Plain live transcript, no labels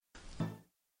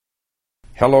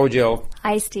Hello, Jill.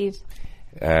 Hi, Steve.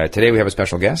 Today we have a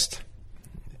special guest,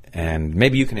 and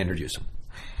maybe you can introduce him.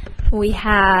 We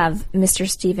have Mr.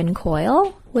 Stephen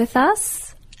Coyle with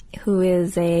us, who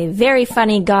is a very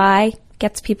funny guy,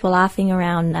 gets people laughing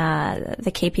around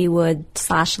the KP Wood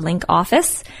 /Link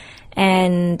office,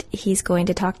 and he's going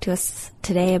to talk to us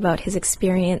today about his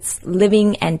experience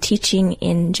living and teaching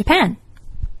in Japan.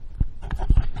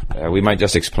 We might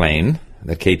just explain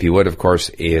that KP Wood, of course,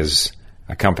 is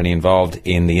a company involved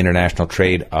in the international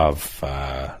trade of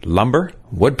lumber,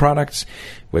 wood products,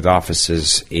 with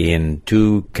offices in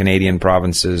 2 Canadian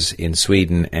provinces, in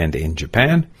Sweden and in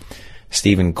Japan.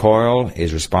 Stephen Coyle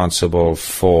is responsible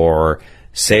for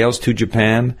sales to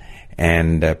Japan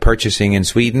and purchasing in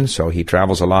Sweden, so he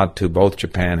travels a lot to both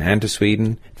Japan and to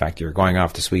Sweden. In fact, you're going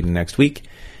off to Sweden next week.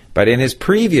 But in his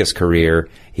previous career,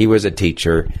 he was a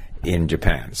teacher in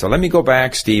Japan. So let me go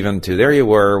back, Stephen, to there you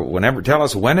were. Tell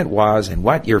us when it was and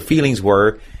what your feelings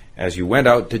were as you went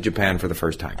out to Japan for the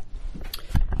first time.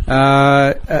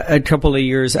 A couple of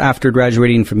years after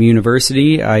graduating from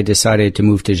university, I decided to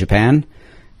move to Japan,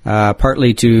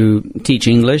 partly to teach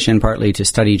English and partly to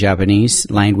study Japanese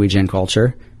language and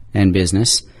culture and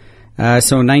business.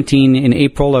 So in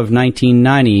April of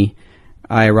 1990,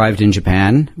 I arrived in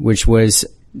Japan, which was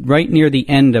right near the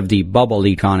end of the bubble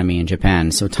economy in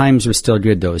Japan. So times were still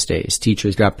good those days.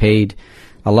 Teachers got paid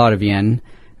a lot of yen.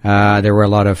 There were a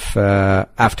lot of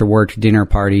after-work dinner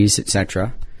parties,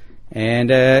 etc. And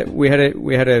we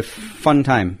had a fun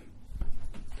time.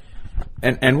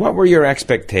 And what were your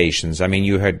expectations? I mean,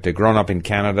 you had grown up in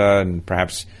Canada and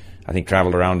perhaps, I think,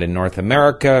 traveled around in North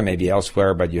America, maybe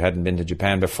elsewhere, but you hadn't been to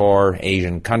Japan before,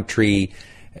 Asian country.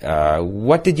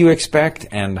 What did you expect,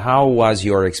 and how was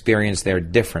your experience there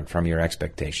different from your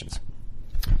expectations?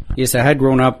 Yes, I had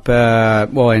grown up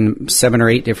in 7 or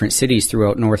 8 different cities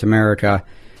throughout North America,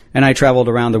 and I traveled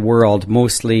around the world,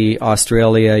 mostly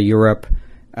Australia, Europe.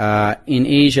 In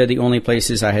Asia, the only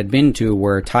places I had been to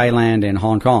were Thailand and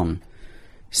Hong Kong.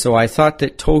 So I thought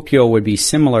that Tokyo would be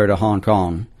similar to Hong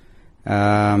Kong.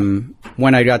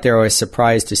 When I got there, I was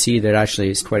surprised to see that actually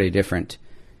it's quite a different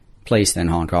place than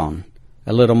Hong Kong.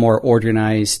 A little more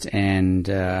organized, and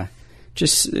the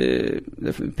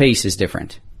pace is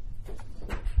different.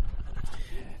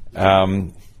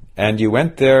 And you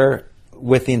went there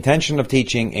with the intention of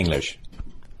teaching English.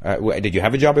 Did you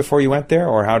have a job before you went there,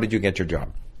 or how did you get your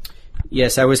job?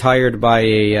 Yes, I was hired by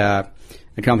a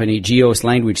company, Geos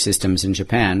Language Systems in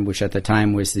Japan, which at the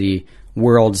time was the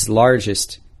world's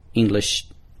largest English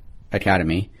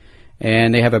academy.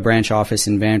 And they have a branch office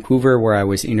in Vancouver where I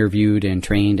was interviewed and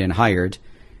trained and hired.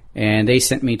 And they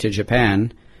sent me to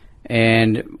Japan.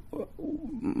 And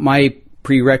my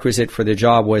prerequisite for the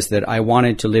job was that I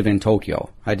wanted to live in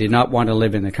Tokyo. I did not want to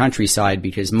live in the countryside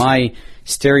because my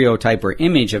stereotype or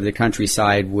image of the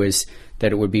countryside was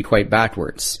that it would be quite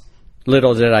backwards.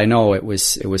 Little did I know it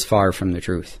was far from the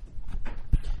truth.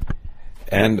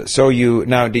 And so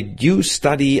did you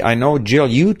study, I know, Jill,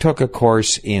 you took a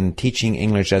course in teaching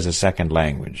English as a second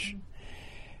language.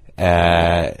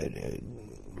 How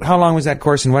long was that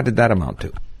course and what did that amount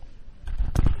to?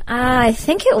 I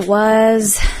think it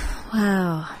was,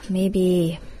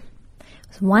 maybe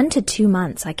 1 to 2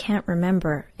 months. I can't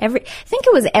remember. I think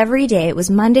it was every day. It was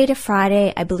Monday to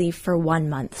Friday, I believe, for 1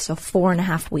 month. So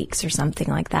 4.5 weeks or something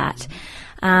like that.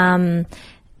 And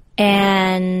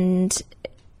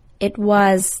it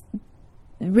was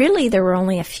really, there were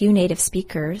only a few native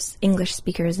speakers, English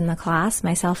speakers in the class,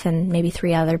 myself and maybe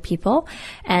 3 other people.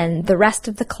 And the rest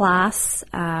of the class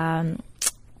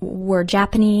were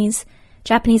Japanese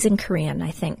and Korean,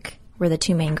 I think, were the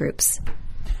 2 main groups.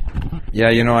 Yeah,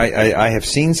 I have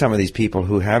seen some of these people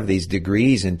who have these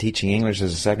degrees in teaching English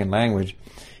as a second language,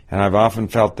 and I've often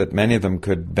felt that many of them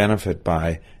could benefit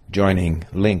by joining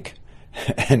LINK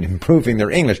and improving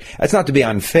their English. That's not to be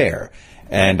unfair.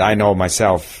 And I know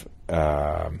myself,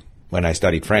 when I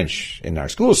studied French in our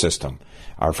school system,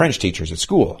 our French teachers at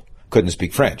school couldn't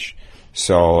speak French.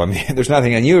 So, I mean, there's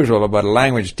nothing unusual about a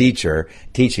language teacher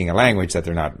teaching a language that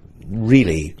they're not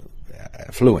really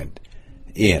fluent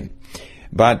in.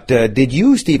 But did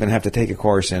you, Stephen, have to take a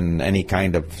course in any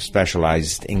kind of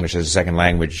specialized English as a second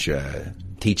language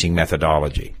teaching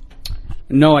methodology?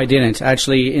 No, I didn't.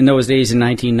 Actually, in those days in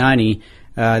 1990,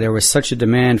 there was such a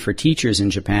demand for teachers in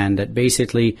Japan that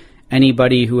basically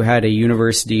anybody who had a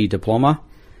university diploma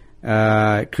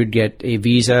could get a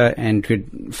visa and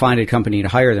could find a company to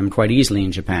hire them quite easily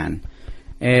in Japan.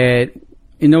 In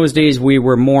those days, we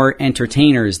were more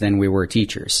entertainers than we were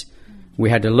teachers. We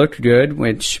had to look good,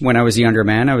 which when I was a younger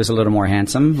man, I was a little more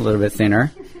handsome, a little bit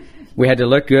thinner. We had to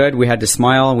look good, we had to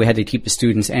smile, we had to keep the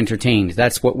students entertained.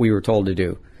 That's what we were told to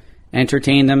do.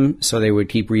 entertain them so they would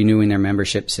keep renewing their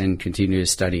memberships and continue to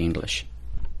study English.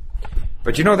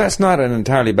 But that's not an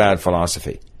entirely bad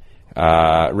philosophy.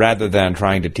 Rather than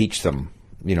trying to teach them,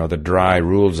 the dry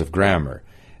rules of grammar.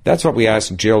 That's what we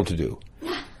asked Jill to do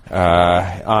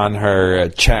on her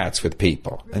chats with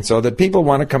people. And so that people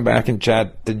want to come back and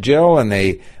chat to Jill, and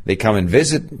they come and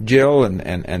visit Jill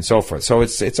and so forth. So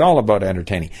it's all about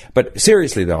entertaining. But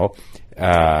seriously, though,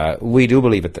 we do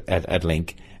believe at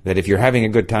Link that if you're having a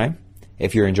good time,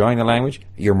 if you're enjoying the language,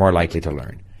 you're more likely to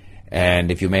learn.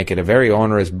 And if you make it a very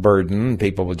onerous burden,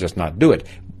 people will just not do it.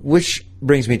 Which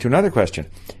brings me to another question.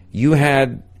 You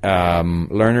had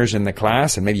learners in the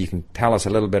class, and maybe you can tell us a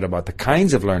little bit about the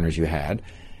kinds of learners you had.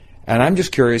 And I'm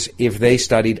just curious if they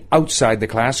studied outside the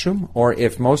classroom or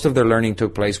if most of their learning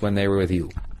took place when they were with you.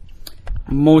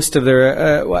 Most of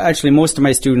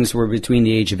my students were between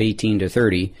the age of 18 to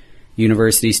 30.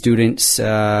 University students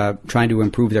trying to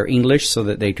improve their English so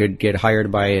that they could get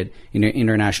hired by an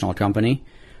international company.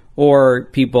 Or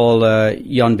people,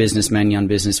 young businessmen, young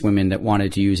businesswomen that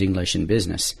wanted to use English in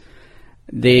business.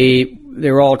 They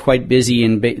were all quite busy,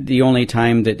 and the only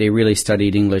time that they really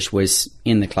studied English was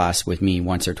in the class with me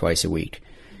once or twice a week.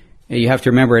 You have to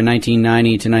remember in 1990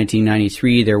 to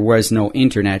 1993 there was no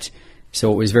internet,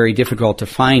 so it was very difficult to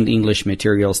find English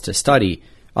materials to study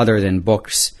other than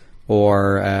books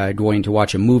or going to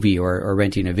watch a movie or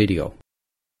renting a video.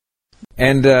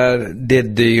 And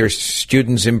did your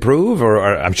students improve,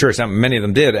 or I'm sure many of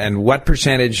them did? And what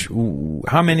percentage?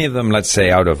 How many of them, let's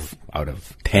say, out of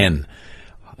 10,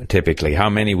 typically, how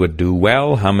many would do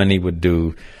well? How many would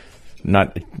do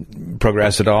not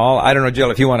progress at all? I don't know,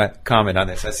 Jill, if you want to comment on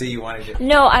this. I see you wanted to.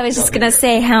 No, I was just going to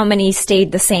say how many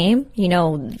stayed the same.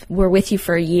 Were with you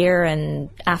for a year, and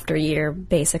after a year,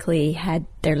 basically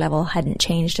their level hadn't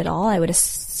changed at all. I would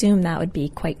assume that would be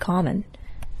quite common.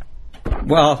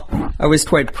 Well, I was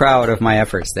quite proud of my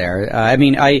efforts there.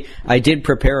 I did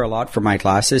prepare a lot for my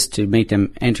classes to make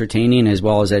them entertaining as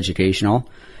well as educational.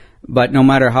 But no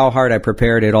matter how hard I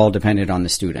prepared, it all depended on the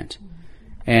student.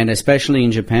 And especially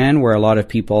in Japan, where a lot of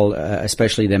people,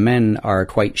 especially the men, are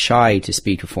quite shy to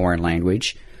speak a foreign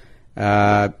language.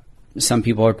 Some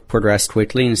people progressed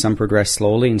quickly and some progressed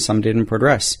slowly and some didn't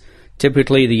progress.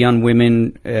 Typically, the young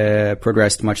women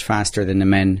progressed much faster than the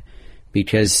men,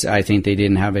 because I think they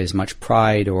didn't have as much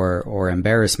pride or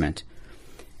embarrassment.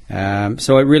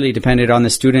 So it really depended on the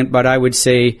student, but I would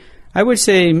say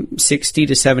 60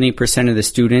 to 70% of the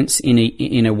students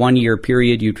in a 1 year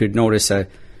period, you could notice a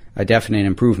definite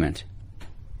improvement.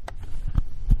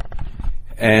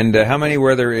 And how many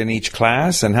were there in each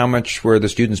class, and how much were the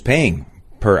students paying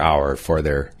per hour for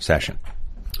their session?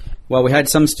 Well, we had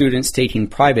some students taking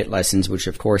private lessons, which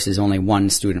of course is only one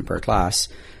student per class.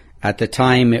 At the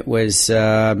time, it was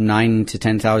 9,000 to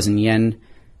 10,000 yen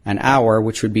an hour,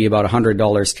 which would be about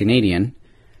 $100 Canadian.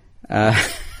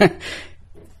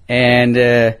 And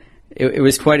it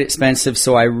was quite expensive,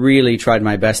 so I really tried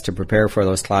my best to prepare for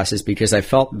those classes because I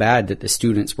felt bad that the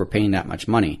students were paying that much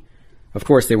money. Of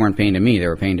course, they weren't paying to me, they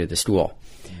were paying to the school.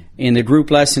 In the group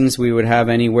lessons, we would have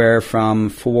anywhere from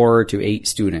 4 to 8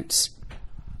 students.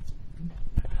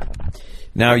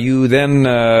 Now, you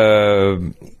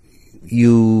then...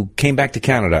 You came back to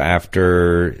Canada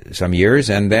after some years,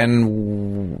 and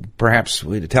then perhaps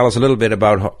tell us a little bit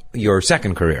about your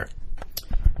second career.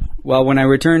 Well, when I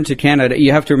returned to Canada,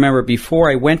 you have to remember,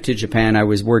 before I went to Japan, I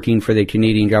was working for the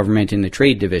Canadian government in the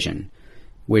trade division,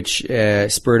 which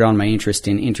spurred on my interest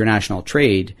in international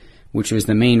trade, which was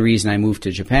the main reason I moved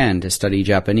to Japan, to study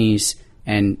Japanese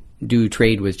and do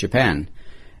trade with Japan.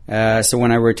 So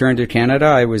when I returned to Canada,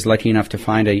 I was lucky enough to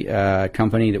find a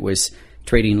company that was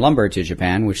trading lumber to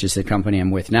Japan, which is the company I'm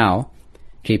with now,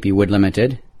 KP Wood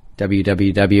Limited,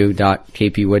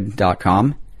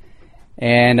 www.kpwood.com.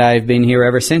 And I've been here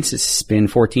ever since. It's been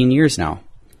 14 years now,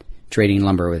 trading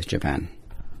lumber with Japan.